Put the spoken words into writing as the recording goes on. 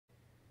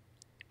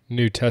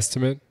New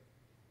Testament,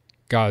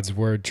 God's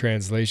Word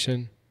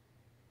Translation,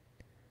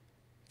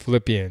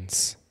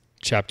 Philippians,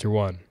 chapter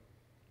 1.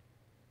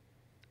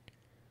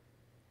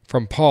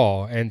 From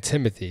Paul and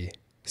Timothy,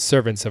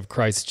 servants of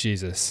Christ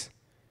Jesus,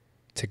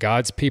 to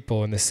God's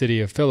people in the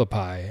city of Philippi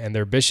and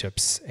their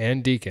bishops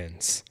and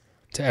deacons,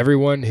 to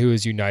everyone who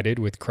is united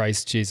with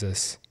Christ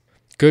Jesus,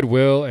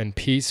 goodwill and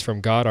peace from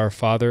God our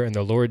Father and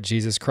the Lord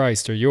Jesus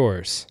Christ are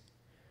yours.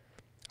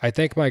 I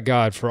thank my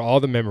God for all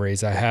the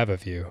memories I have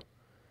of you.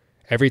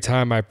 Every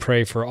time I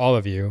pray for all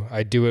of you,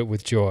 I do it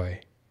with joy.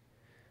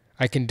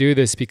 I can do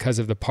this because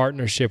of the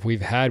partnership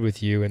we've had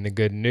with you in the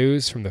good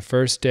news from the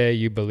first day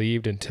you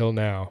believed until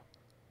now.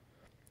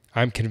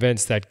 I'm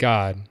convinced that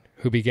God,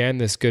 who began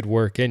this good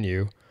work in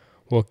you,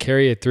 will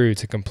carry it through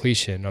to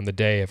completion on the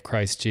day of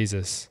Christ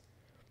Jesus.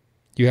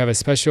 You have a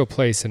special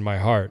place in my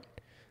heart,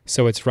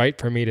 so it's right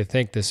for me to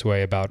think this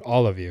way about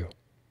all of you.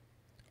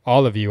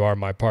 All of you are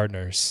my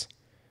partners.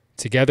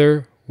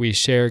 Together, we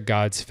share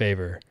God's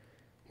favor,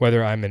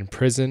 whether I'm in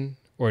prison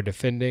or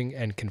defending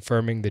and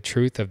confirming the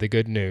truth of the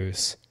good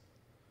news.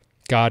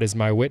 God is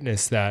my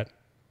witness that,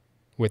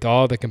 with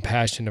all the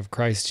compassion of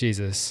Christ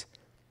Jesus,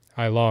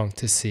 I long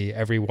to see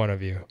every one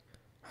of you.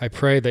 I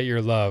pray that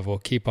your love will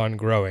keep on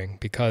growing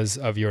because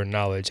of your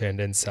knowledge and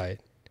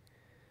insight.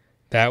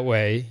 That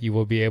way, you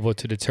will be able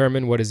to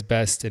determine what is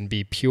best and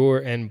be pure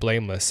and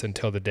blameless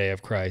until the day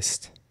of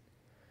Christ.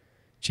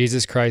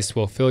 Jesus Christ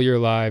will fill your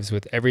lives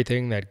with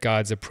everything that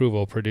God's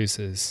approval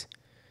produces.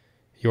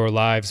 Your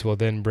lives will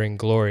then bring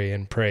glory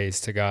and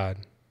praise to God.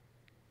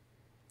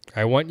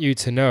 I want you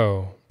to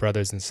know,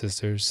 brothers and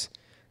sisters,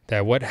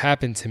 that what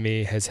happened to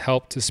me has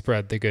helped to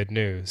spread the good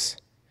news.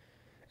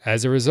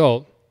 As a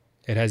result,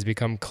 it has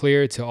become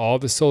clear to all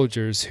the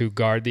soldiers who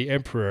guard the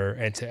emperor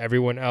and to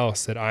everyone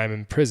else that I am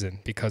in prison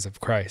because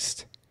of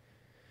Christ.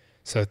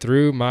 So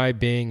through my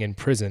being in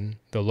prison,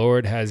 the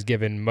Lord has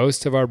given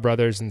most of our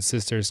brothers and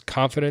sisters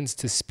confidence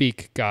to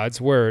speak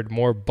God's word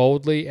more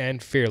boldly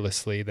and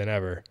fearlessly than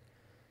ever.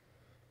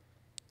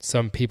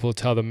 Some people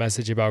tell the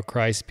message about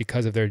Christ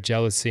because of their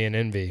jealousy and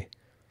envy.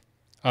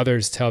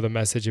 Others tell the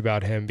message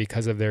about him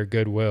because of their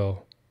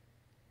goodwill.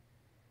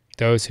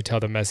 Those who tell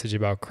the message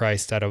about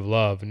Christ out of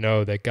love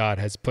know that God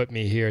has put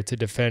me here to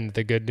defend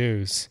the good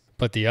news,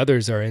 but the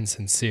others are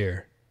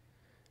insincere.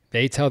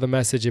 They tell the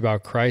message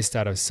about Christ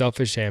out of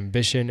selfish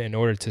ambition in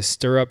order to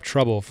stir up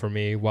trouble for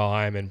me while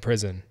I am in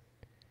prison.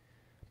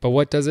 But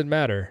what does it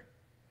matter?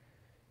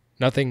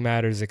 Nothing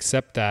matters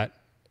except that,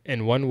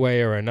 in one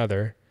way or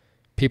another,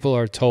 people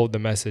are told the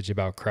message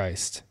about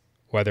Christ,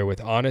 whether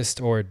with honest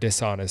or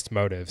dishonest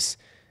motives,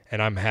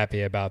 and I'm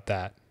happy about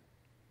that.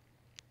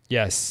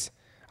 Yes,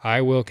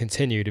 I will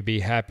continue to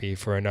be happy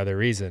for another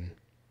reason.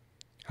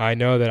 I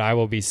know that I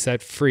will be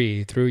set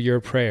free through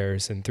your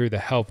prayers and through the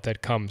help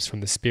that comes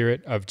from the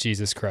Spirit of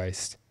Jesus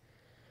Christ.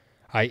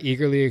 I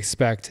eagerly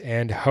expect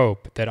and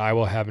hope that I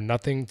will have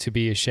nothing to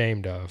be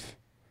ashamed of.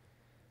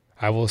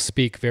 I will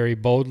speak very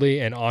boldly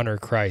and honor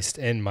Christ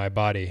in my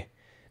body,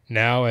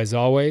 now as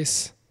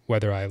always,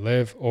 whether I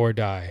live or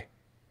die.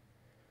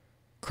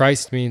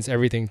 Christ means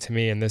everything to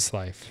me in this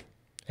life,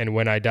 and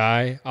when I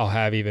die, I'll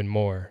have even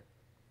more.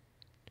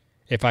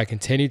 If I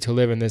continue to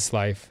live in this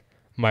life,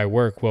 my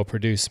work will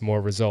produce more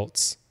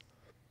results.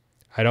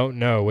 I don't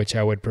know which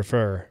I would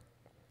prefer.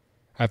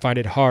 I find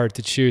it hard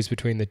to choose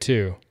between the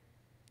two.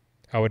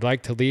 I would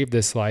like to leave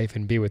this life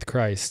and be with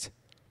Christ.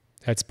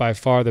 That's by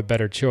far the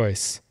better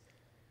choice.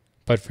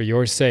 But for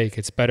your sake,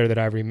 it's better that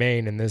I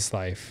remain in this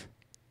life,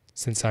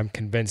 since I'm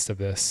convinced of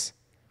this.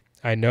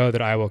 I know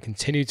that I will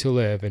continue to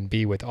live and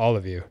be with all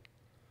of you.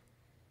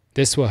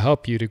 This will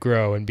help you to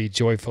grow and be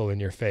joyful in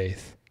your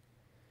faith.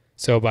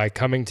 So by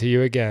coming to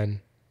you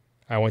again,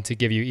 I want to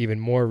give you even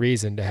more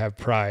reason to have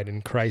pride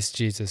in Christ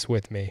Jesus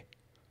with me.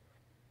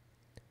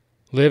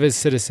 Live as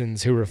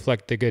citizens who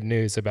reflect the good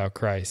news about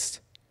Christ.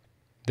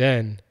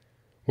 Then,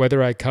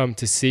 whether I come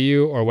to see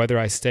you or whether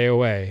I stay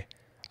away,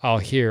 I'll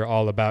hear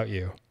all about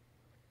you.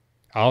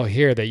 I'll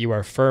hear that you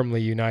are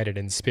firmly united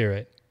in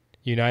spirit,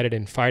 united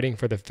in fighting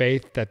for the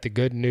faith that the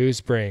good news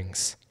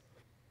brings.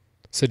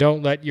 So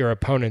don't let your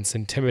opponents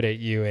intimidate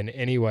you in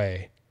any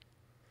way.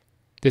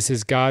 This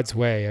is God's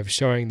way of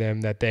showing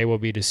them that they will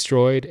be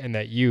destroyed and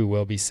that you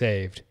will be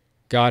saved.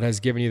 God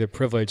has given you the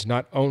privilege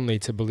not only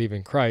to believe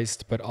in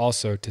Christ, but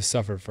also to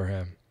suffer for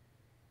him.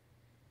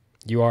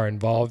 You are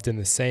involved in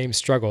the same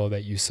struggle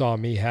that you saw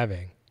me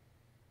having.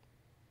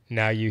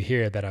 Now you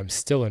hear that I'm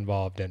still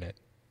involved in it.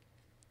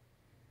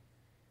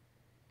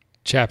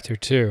 Chapter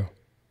 2.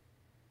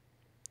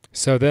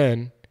 So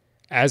then,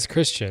 as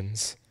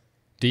Christians,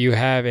 do you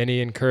have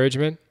any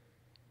encouragement?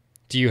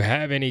 Do you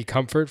have any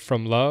comfort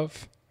from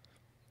love?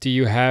 Do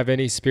you have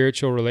any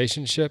spiritual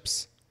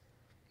relationships?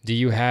 Do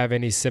you have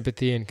any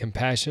sympathy and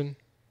compassion?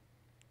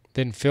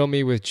 Then fill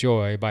me with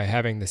joy by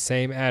having the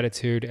same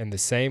attitude and the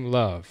same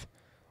love,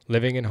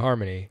 living in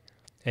harmony,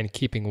 and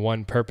keeping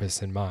one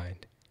purpose in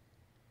mind.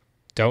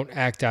 Don't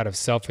act out of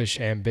selfish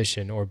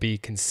ambition or be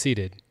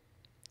conceited.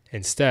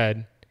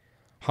 Instead,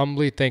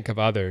 humbly think of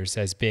others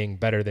as being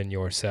better than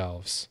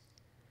yourselves.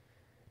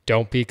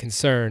 Don't be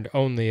concerned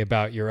only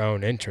about your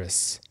own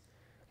interests,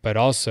 but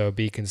also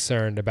be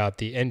concerned about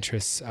the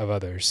interests of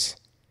others.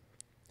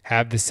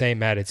 Have the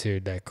same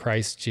attitude that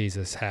Christ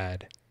Jesus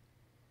had.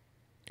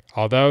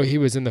 Although he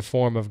was in the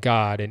form of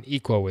God and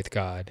equal with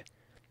God,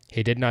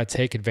 he did not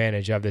take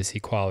advantage of this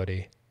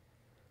equality.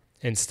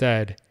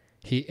 Instead,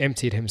 he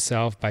emptied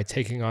himself by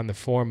taking on the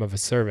form of a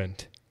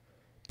servant,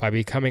 by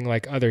becoming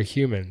like other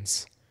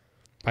humans,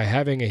 by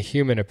having a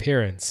human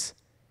appearance.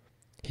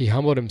 He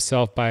humbled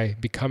himself by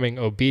becoming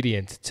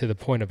obedient to the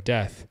point of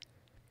death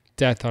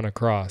on a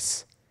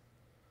cross.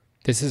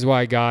 This is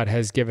why God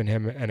has given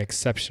him an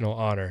exceptional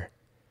honor,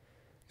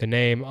 the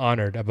name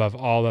honored above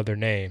all other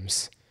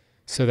names,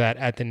 so that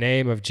at the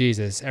name of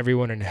Jesus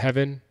everyone in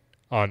heaven,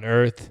 on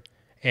earth,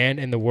 and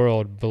in the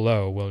world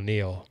below will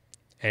kneel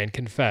and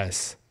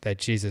confess that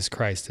Jesus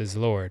Christ is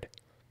Lord,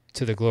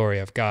 to the glory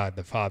of God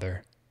the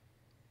Father.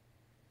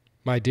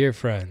 My dear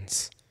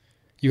friends,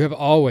 you have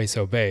always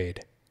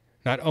obeyed,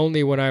 not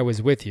only when I was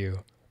with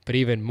you, but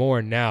even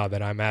more now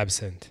that I'm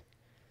absent.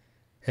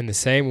 In the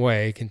same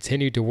way,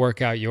 continue to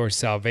work out your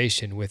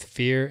salvation with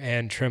fear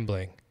and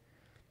trembling.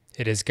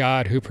 It is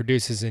God who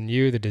produces in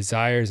you the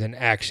desires and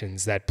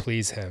actions that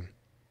please Him.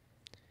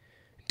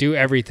 Do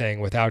everything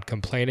without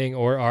complaining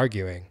or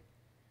arguing.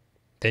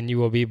 Then you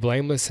will be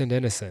blameless and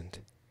innocent.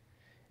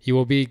 You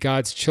will be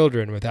God's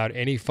children without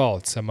any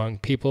faults among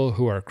people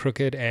who are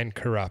crooked and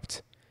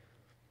corrupt.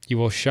 You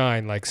will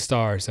shine like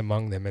stars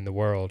among them in the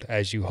world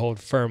as you hold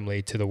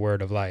firmly to the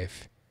word of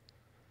life.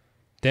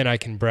 Then I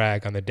can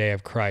brag on the day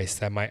of Christ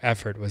that my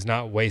effort was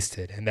not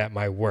wasted and that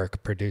my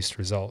work produced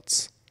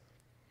results.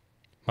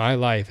 My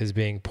life is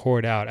being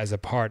poured out as a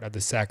part of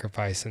the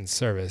sacrifice and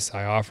service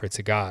I offer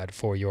to God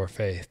for your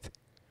faith.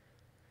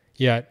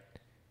 Yet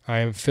I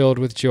am filled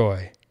with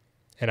joy,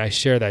 and I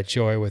share that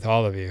joy with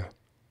all of you.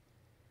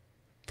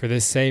 For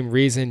this same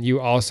reason, you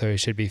also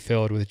should be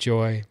filled with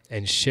joy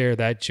and share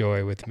that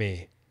joy with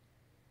me.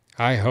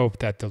 I hope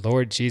that the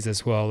Lord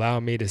Jesus will allow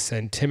me to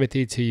send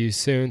Timothy to you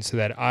soon so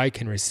that I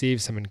can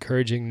receive some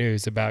encouraging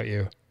news about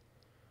you.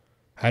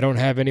 I don't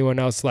have anyone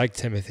else like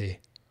Timothy.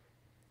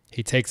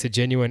 He takes a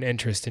genuine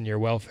interest in your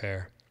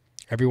welfare.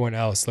 Everyone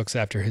else looks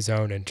after his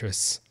own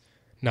interests,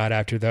 not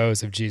after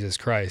those of Jesus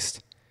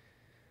Christ.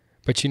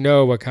 But you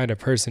know what kind of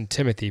person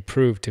Timothy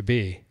proved to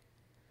be.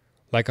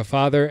 Like a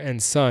father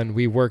and son,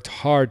 we worked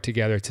hard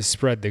together to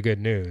spread the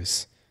good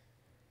news.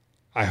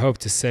 I hope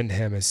to send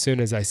him as soon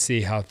as I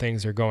see how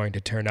things are going to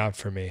turn out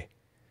for me.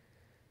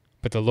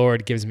 But the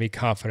Lord gives me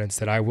confidence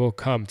that I will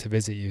come to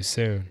visit you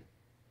soon.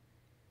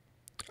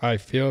 I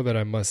feel that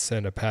I must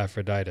send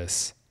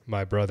Epaphroditus,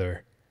 my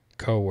brother,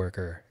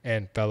 co-worker,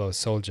 and fellow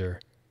soldier,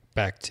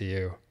 back to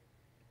you.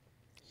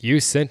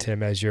 You sent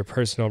him as your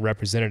personal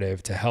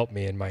representative to help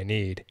me in my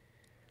need.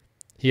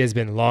 He has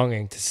been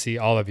longing to see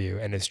all of you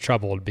and is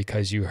troubled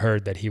because you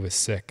heard that he was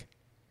sick.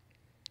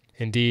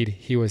 Indeed,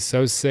 he was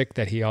so sick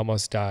that he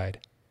almost died.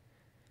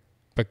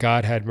 But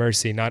God had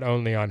mercy not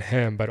only on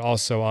him, but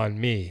also on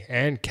me,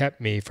 and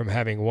kept me from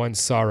having one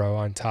sorrow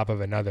on top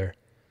of another.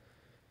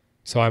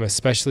 So I'm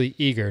especially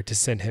eager to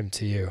send him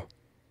to you.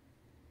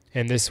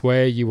 In this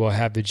way, you will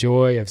have the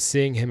joy of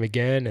seeing him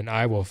again, and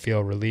I will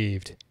feel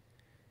relieved.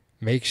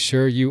 Make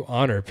sure you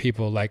honor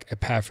people like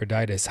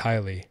Epaphroditus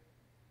highly.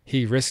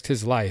 He risked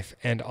his life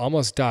and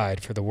almost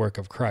died for the work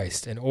of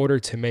Christ in order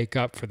to make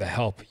up for the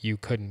help you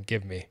couldn't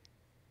give me.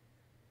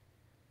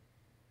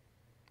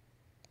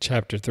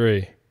 Chapter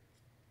 3.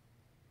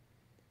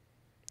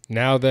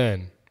 Now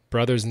then,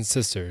 brothers and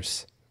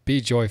sisters, be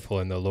joyful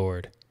in the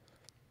Lord.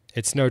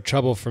 It's no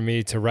trouble for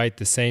me to write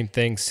the same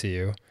things to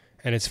you,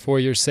 and it's for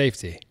your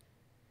safety.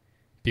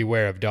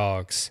 Beware of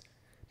dogs.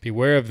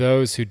 Beware of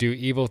those who do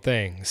evil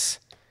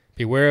things.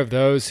 Beware of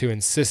those who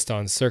insist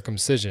on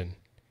circumcision.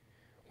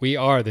 We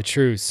are the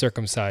true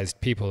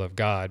circumcised people of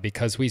God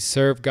because we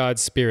serve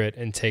God's Spirit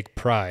and take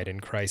pride in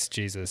Christ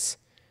Jesus.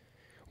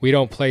 We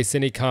don't place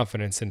any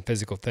confidence in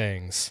physical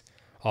things,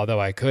 although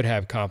I could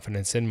have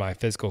confidence in my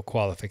physical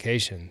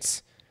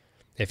qualifications.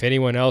 If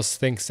anyone else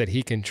thinks that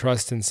he can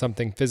trust in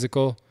something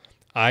physical,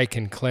 I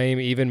can claim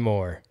even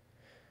more.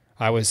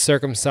 I was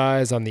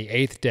circumcised on the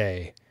 8th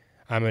day.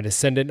 I'm a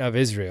descendant of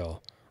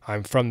Israel.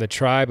 I'm from the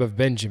tribe of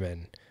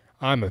Benjamin.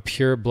 I'm a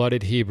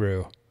pure-blooded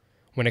Hebrew.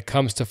 When it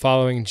comes to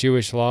following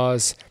Jewish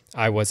laws,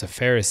 I was a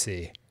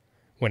Pharisee.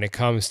 When it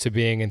comes to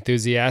being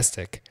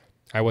enthusiastic,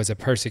 I was a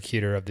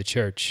persecutor of the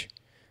church.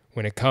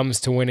 When it comes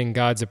to winning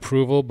God's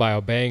approval by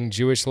obeying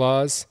Jewish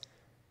laws,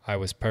 I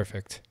was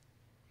perfect.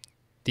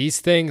 These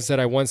things that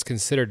I once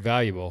considered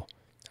valuable,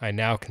 I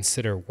now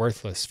consider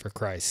worthless for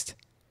Christ.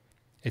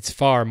 It's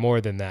far more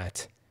than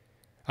that.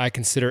 I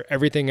consider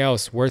everything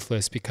else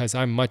worthless because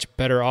I'm much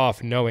better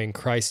off knowing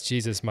Christ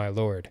Jesus my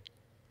Lord.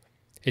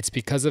 It's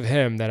because of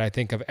him that I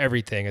think of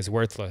everything as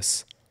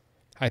worthless.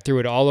 I threw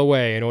it all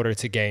away in order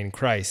to gain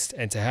Christ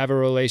and to have a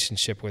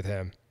relationship with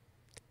him.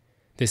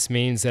 This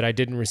means that I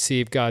didn't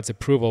receive God's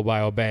approval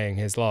by obeying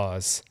his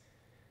laws.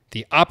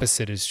 The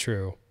opposite is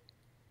true.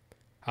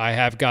 I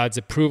have God's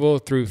approval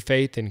through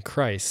faith in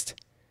Christ.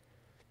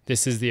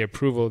 This is the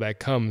approval that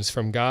comes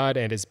from God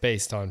and is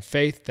based on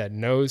faith that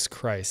knows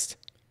Christ.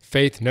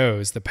 Faith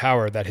knows the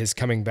power that his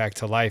coming back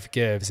to life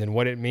gives and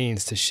what it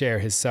means to share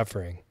his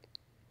suffering.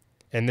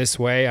 In this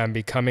way, I'm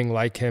becoming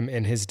like him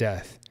in his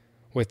death,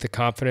 with the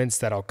confidence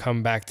that I'll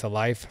come back to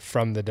life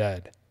from the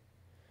dead.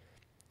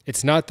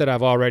 It's not that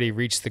I've already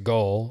reached the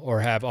goal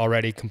or have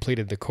already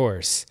completed the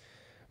course,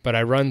 but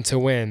I run to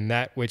win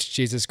that which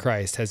Jesus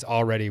Christ has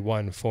already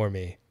won for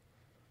me.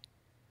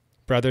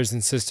 Brothers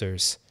and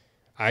sisters,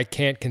 I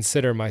can't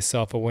consider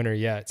myself a winner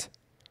yet.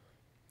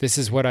 This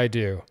is what I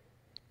do.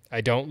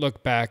 I don't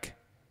look back,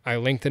 I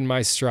lengthen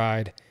my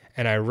stride,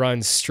 and I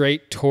run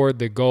straight toward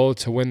the goal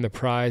to win the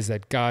prize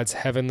that God's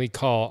heavenly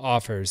call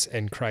offers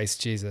in Christ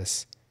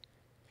Jesus.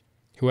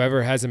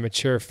 Whoever has a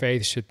mature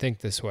faith should think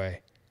this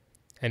way,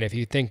 and if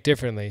you think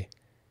differently,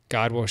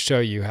 God will show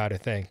you how to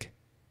think.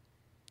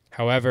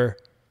 However,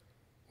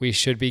 we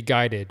should be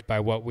guided by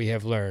what we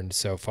have learned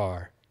so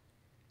far.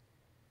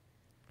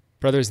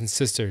 Brothers and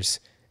sisters,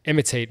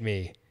 imitate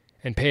me,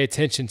 and pay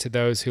attention to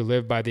those who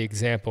live by the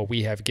example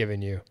we have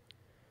given you.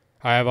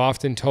 I have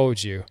often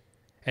told you,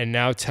 and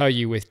now tell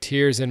you with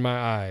tears in my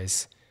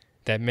eyes,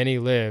 that many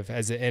live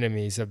as the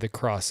enemies of the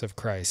cross of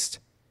Christ.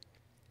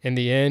 In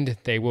the end,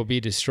 they will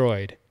be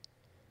destroyed.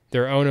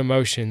 Their own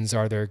emotions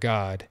are their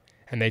God,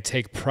 and they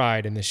take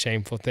pride in the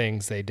shameful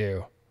things they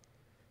do.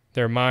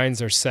 Their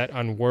minds are set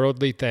on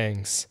worldly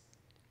things.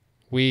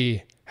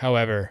 We,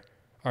 however,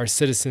 are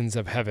citizens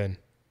of heaven.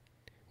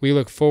 We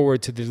look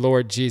forward to the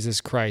Lord Jesus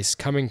Christ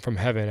coming from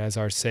heaven as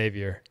our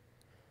Savior.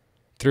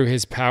 Through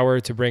his power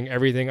to bring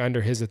everything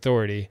under his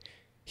authority,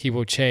 he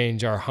will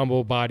change our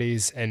humble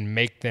bodies and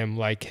make them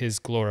like his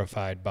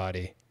glorified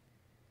body.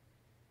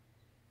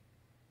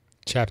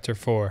 Chapter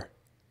 4.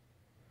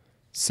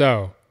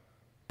 So,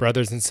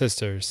 brothers and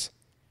sisters,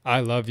 I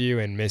love you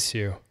and miss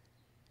you.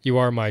 You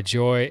are my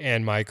joy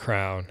and my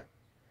crown.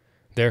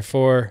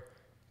 Therefore,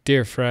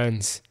 dear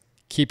friends,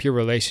 keep your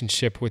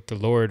relationship with the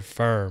Lord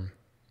firm.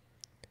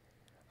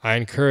 I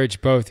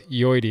encourage both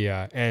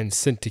Euodia and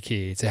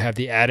Syntyche to have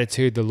the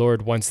attitude the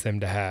Lord wants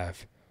them to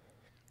have.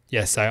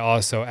 Yes, I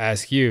also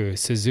ask you,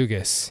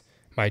 Syzygus,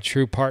 my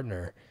true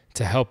partner,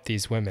 to help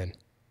these women.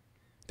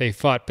 They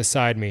fought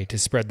beside me to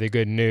spread the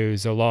good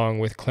news along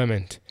with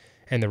Clement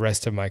and the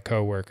rest of my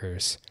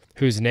co-workers,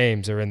 whose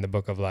names are in the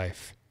book of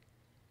life.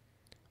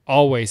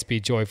 Always be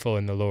joyful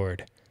in the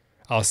Lord.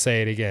 I'll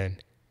say it again,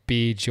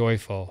 be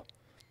joyful.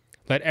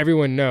 Let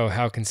everyone know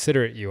how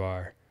considerate you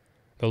are.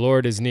 The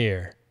Lord is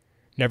near.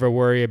 Never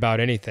worry about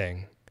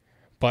anything,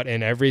 but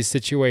in every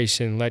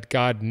situation let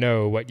God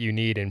know what you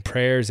need in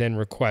prayers and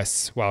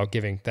requests while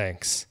giving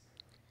thanks.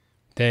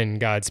 Then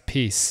God's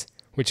peace,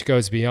 which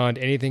goes beyond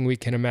anything we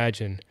can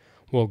imagine,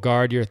 will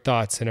guard your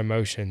thoughts and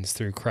emotions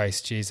through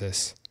Christ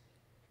Jesus.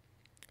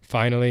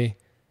 Finally,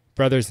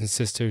 brothers and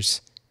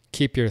sisters,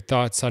 keep your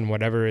thoughts on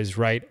whatever is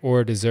right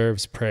or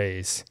deserves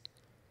praise.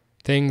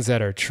 Things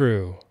that are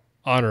true,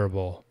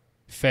 honorable,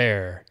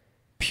 fair,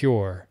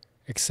 pure,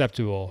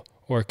 acceptable,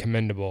 or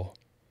commendable.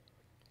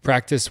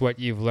 Practice what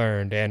you've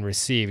learned and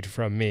received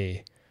from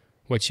me,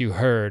 what you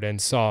heard and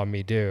saw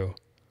me do.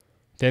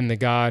 Then the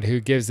God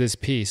who gives this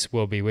peace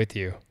will be with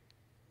you.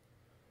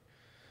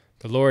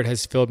 The Lord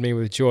has filled me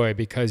with joy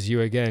because you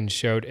again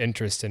showed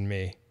interest in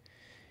me.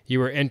 You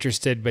were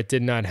interested but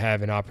did not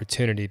have an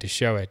opportunity to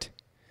show it.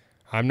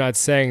 I'm not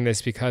saying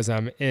this because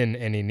I'm in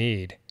any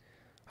need.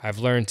 I've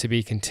learned to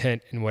be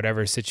content in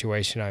whatever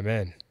situation I'm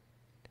in.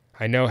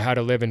 I know how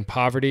to live in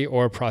poverty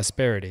or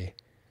prosperity.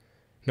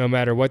 No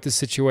matter what the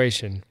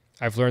situation,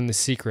 I've learned the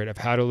secret of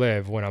how to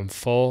live when I'm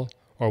full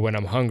or when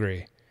I'm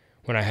hungry,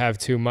 when I have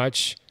too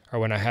much or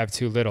when I have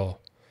too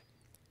little.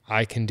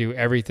 I can do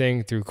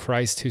everything through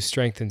Christ who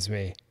strengthens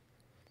me.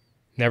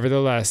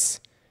 Nevertheless,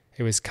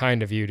 it was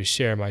kind of you to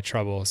share my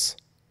troubles.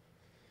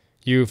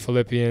 You,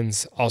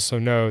 Philippians, also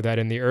know that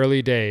in the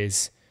early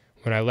days,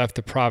 when I left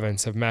the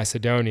province of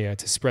Macedonia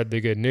to spread the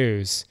good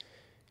news,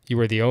 you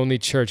were the only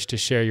church to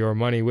share your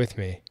money with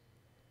me.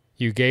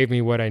 You gave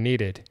me what I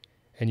needed,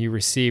 and you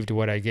received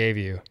what I gave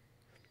you.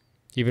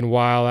 Even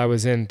while I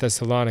was in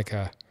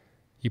Thessalonica,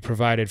 you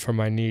provided for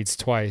my needs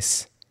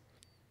twice.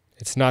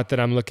 It's not that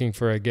I'm looking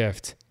for a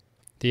gift.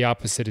 The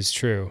opposite is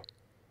true.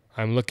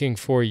 I'm looking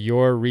for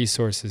your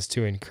resources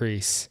to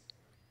increase.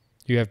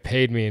 You have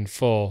paid me in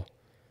full,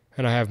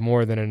 and I have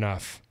more than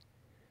enough.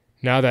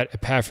 Now that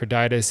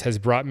Epaphroditus has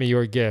brought me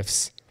your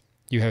gifts,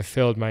 you have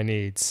filled my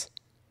needs.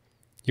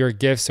 Your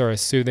gifts are a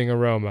soothing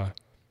aroma,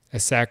 a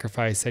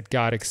sacrifice that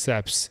God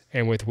accepts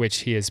and with which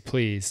he is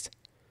pleased.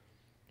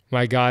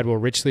 My God will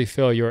richly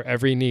fill your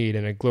every need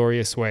in a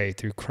glorious way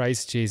through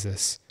Christ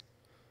Jesus.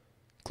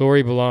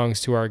 Glory belongs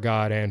to our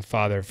God and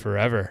Father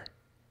forever.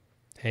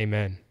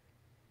 Amen.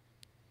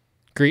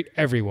 Greet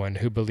everyone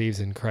who believes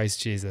in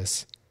Christ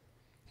Jesus.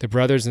 The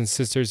brothers and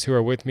sisters who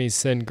are with me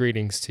send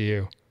greetings to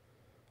you.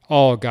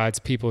 All God's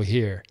people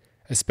here,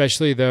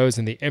 especially those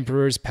in the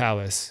emperor's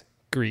palace,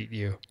 greet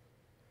you.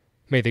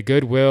 May the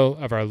good will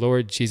of our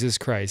Lord Jesus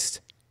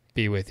Christ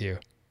be with you.